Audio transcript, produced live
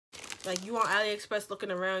Like, you on Aliexpress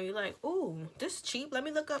looking around, you're like, ooh, this cheap. Let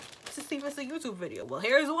me look up to see if it's a YouTube video. Well,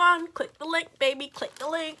 here's one. Click the link, baby. Click the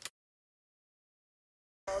link.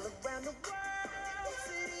 All around the world,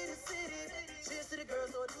 city to city. Cheers to the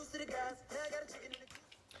girls, or juice to the guys. Now I got a chicken in the...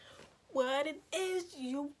 What it is,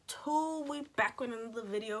 YouTube? We back with another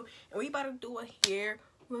video, and we about to do a hair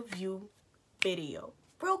review video.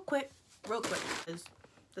 Real quick.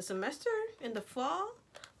 The semester in the fall,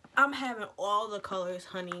 I'm having all the colors,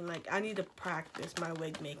 honey. Like, I need to practice my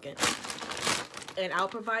wig making. And I'll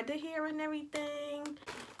provide the hair and everything.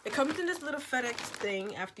 It comes in this little FedEx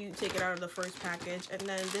thing after you take it out of the first package. And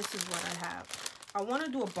then this is what I have. I want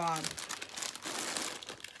to do a bob.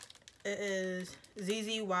 It is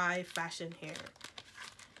ZZY fashion hair.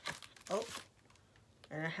 Oh,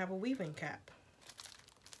 and I have a weaving cap.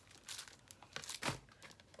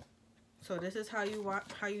 So this is how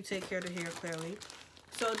you take care of the hair, clearly.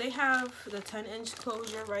 So they have the 10-inch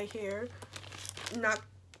closure right here. Not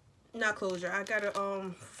closure. I got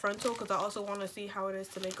a frontal because I also want to see how it is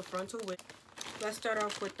to make a frontal with. Let's start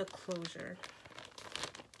off with the closure.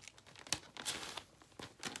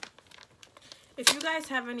 If you guys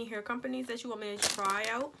have any hair companies that you want me to try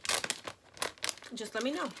out, just let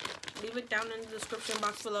me know. Leave it down in the description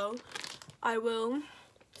box below. I will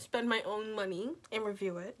spend my own money and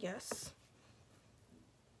review it. Yes.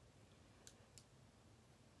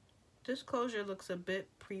 This closure looks a bit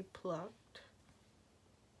pre-plucked.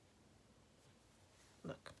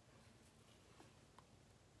 Look.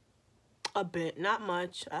 A bit, not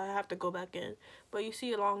much. I have to go back in. But you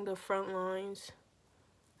see along the front lines,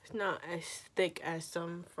 it's not as thick as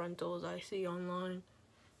some frontals I see online.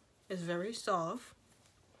 It's very soft.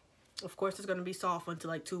 Of course, it's going to be soft until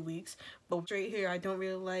like 2 weeks. But straight hair, I don't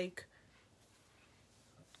really like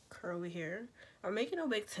curly hair. I'm making a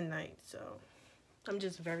wig tonight, so I'm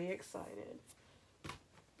just very excited.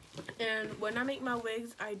 And when I make my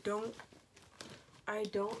wigs, I don't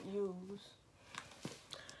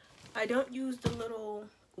use the little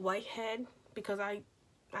white head because I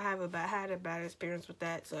had a bad experience with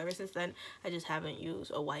that. So ever since then, I just haven't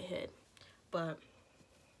used a white head. But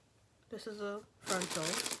this is a frontal.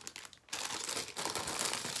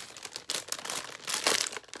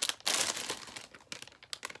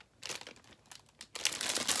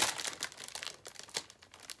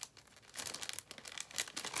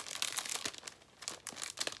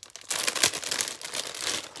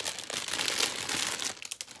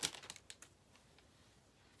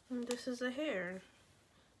 And this is a hair.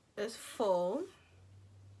 It's full.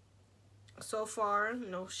 So far,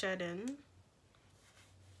 no shedding.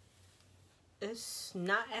 It's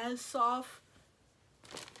not as soft.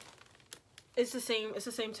 It's the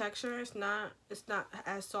same texture. It's not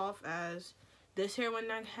as soft as this hair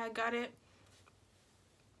when I had got it.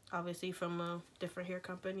 Obviously from a different hair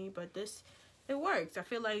company, but this, it works. I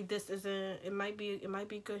feel like this isn't, it might be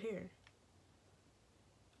good hair.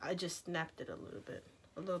 I just snapped it a little bit.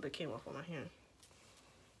 A little bit came off on my hand.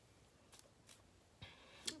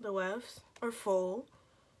 The wefts are full.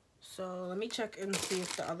 So let me check and see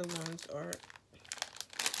if the other ones are.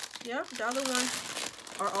 Yep, the other ones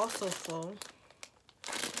are also full.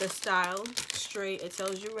 The style, straight. It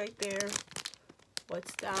tells you right there what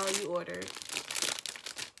style you ordered.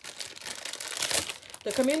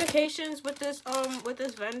 The communications with this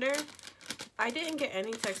vendor, I didn't get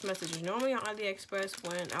any text messages. Normally on Aliexpress,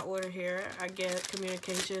 when I order hair, I get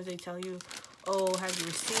communications. They tell you, oh, have you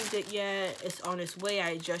received it yet? It's on its way.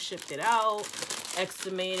 I just shipped it out.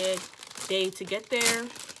 Estimated day to get there.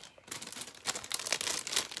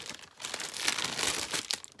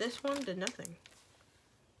 This one did nothing.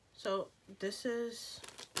 So this is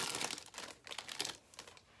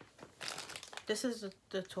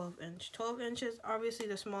the 12-inch. 12 inches, obviously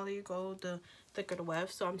the smaller you go, the thicker the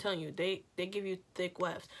wefts. So I'm telling you, they give you thick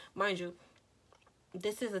wefts. Mind you,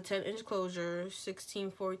 this is a 10-inch closure,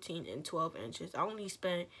 16, 14, and 12 inches. I only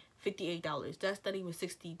spent $58. That's not even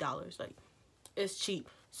 $60. Like, it's cheap.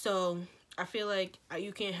 So I feel like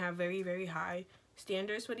you can't have very, very high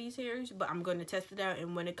standards for these hairs, but I'm going to test it out.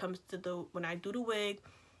 And when it comes to when I do the wig,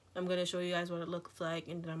 I'm going to show you guys what it looks like,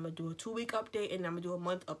 and then I'm going to do a 2-week update, and I'm going to do a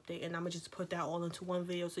month update, and I'm going to just put that all into one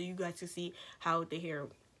video so you guys can see how the hair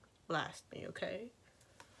lasts me, okay?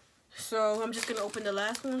 So I'm just going to open the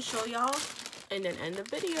last one, show y'all, and then end the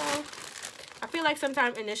video. I feel like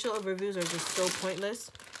sometimes initial reviews are just so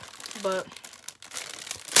pointless, but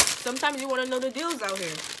sometimes you want to know the deals out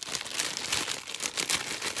here.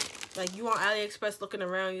 Like, you on Aliexpress looking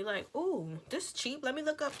around, you're like, ooh, this cheap. Let me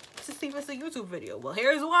look up to see if it's a YouTube video. Well,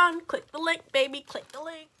 here's one. Click the link, baby. Click the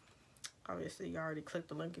link. Obviously, you already clicked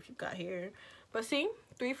the link if you got here. But see,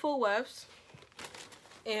 3 full wefts.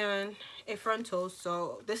 and a frontal.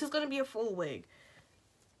 So this is gonna be a full wig.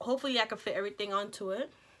 Hopefully I can fit everything onto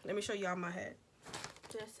it. Let me show y'all my head.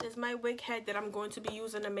 This is my wig head that I'm going to be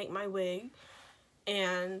using to make my wig.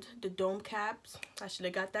 And the dome caps. I should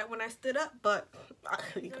have got that when I stood up, but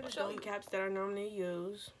these are the dome caps that I normally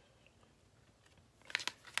use.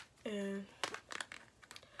 And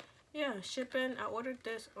yeah, shipping. I ordered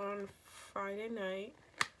this on Friday night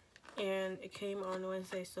and it came on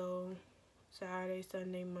Wednesday, so Saturday,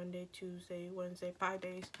 Sunday, Monday, Tuesday, Wednesday, 5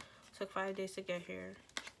 days. Took 5 days to get here.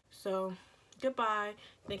 So goodbye.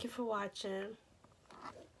 Thank you for watching.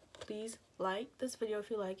 Please like this video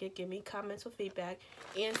if you like it. Give me comments or feedback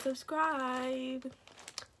and subscribe.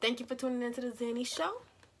 Thank you for tuning into the ZZY show.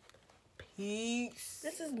 Peace.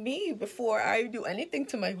 This is me before I do anything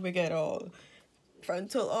to my wig at all.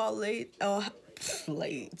 Frontal all laid,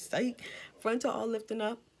 psych. Frontal all lifting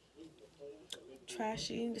up.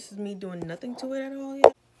 Trashy. This is me doing nothing to it at all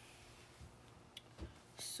yet.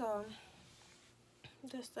 So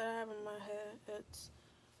this that I have in my head, it's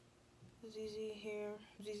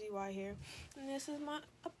ZZY here, and this is my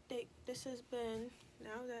update. This has been,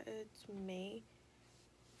 now that it's May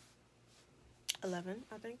 11th,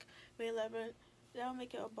 I think, May 11th, that'll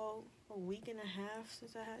make it about a week and a half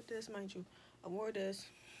since I had this. Mind you, I wore this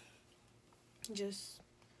just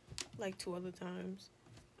like 2 other times.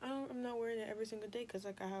 I'm not wearing it every single day because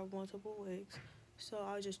like I have multiple wigs, so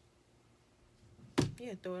I'll just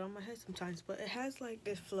throw it on my head sometimes. But it has like,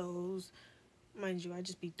 it flows. Mind you, I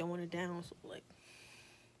just be throwing it down, so like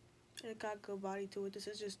it got good body to it. This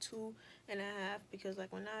is just 2.5 because like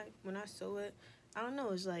when I sew it, I don't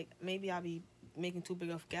know, it's like maybe I'll be making too big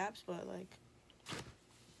of gaps, but like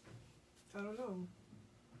I don't know.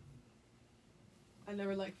 I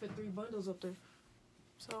never like fit 3 bundles up there.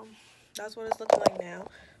 So that's what it's looking like now.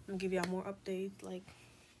 I'm gonna give y'all more updates like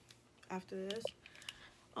after this.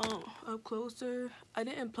 Up closer, I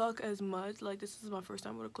didn't pluck as much. Like this is my first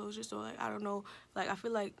time with a closure, so like I don't know, like I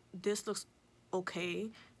feel like this looks okay,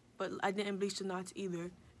 but I didn't bleach the knots either,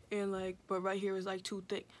 and like but right here is like too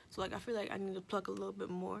thick, so like I feel like I need to pluck a little bit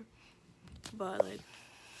more. But like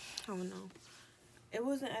I don't know, it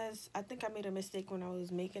wasn't as, I think I made a mistake when I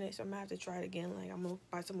was making it, so I'm gonna have to try it again. Like I'm gonna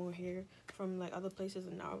buy some more hair from like other places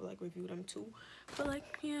and I'll like review them too. But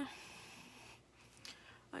like yeah,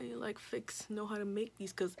 I need to like know how to make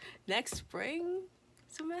these, because next spring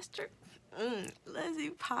semester, let's see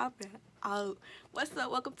popping out. What's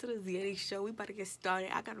up? Welcome to the ZZY show. We about to get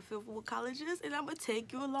started. I got a feel for what college is and I'm gonna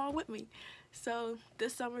take you along with me. So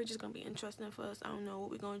this summer is just gonna be interesting for us. I don't know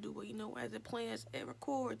what we're gonna do, but you know, as it plans, it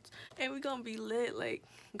records, and we're gonna be lit. Like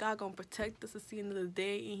God gonna protect us to see another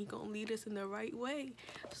day, and He gonna lead us in the right way.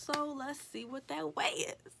 So let's see what that way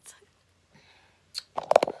is.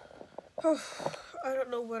 I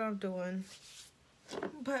don't know what I'm doing,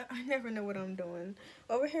 but I never know what I'm doing.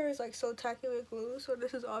 Over here is like so tacky with glue, so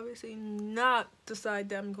this is obviously not the side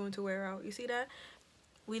that I'm going to wear out. You see that?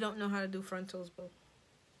 We don't know how to do frontals, but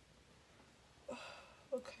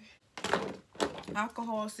okay.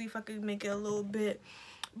 Alcohol, see if I can make it a little bit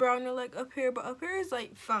browner like up here, but up here is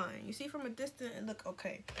like fine. You see from a distance it look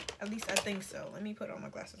okay. At least I think so. Let me put on my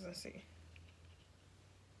glasses and see.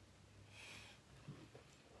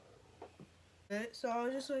 So I'll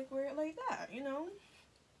just like wear it like that, you know.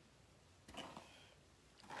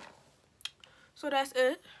 So that's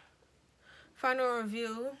it. Final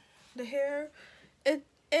review. The hair, it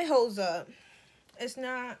holds up. It's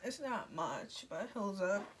not much, but it holds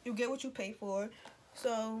up. You get what you pay for.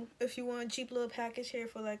 So if you want a cheap little package here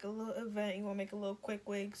for like a little event, you want to make a little quick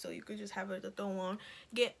wig so you could just have it to throw on,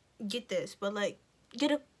 get this. But like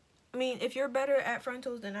I mean, if you're better at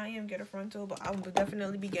frontals than I am, get a frontal. But I will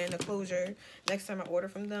definitely be getting a closure next time I order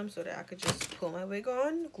from them, so that I could just pull my wig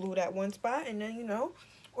on, glue that one spot, and then, you know,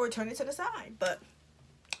 or turn it to the side. But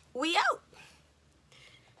we out.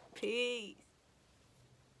 Peace.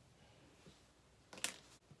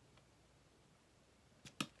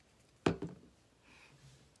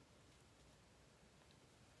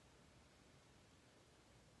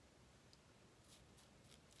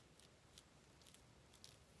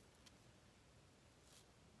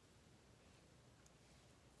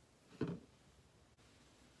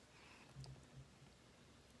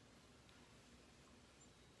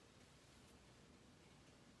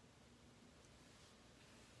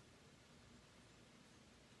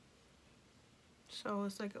 So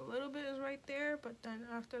it's like a little bit is right there, but then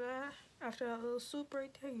after that little swoop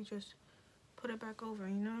right there, you just put it back over,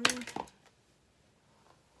 you know what I mean?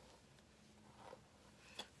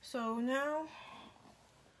 So now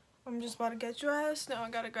I'm just about to get dressed. Now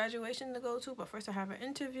I got a graduation to go to, but first I have an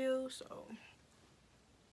interview, so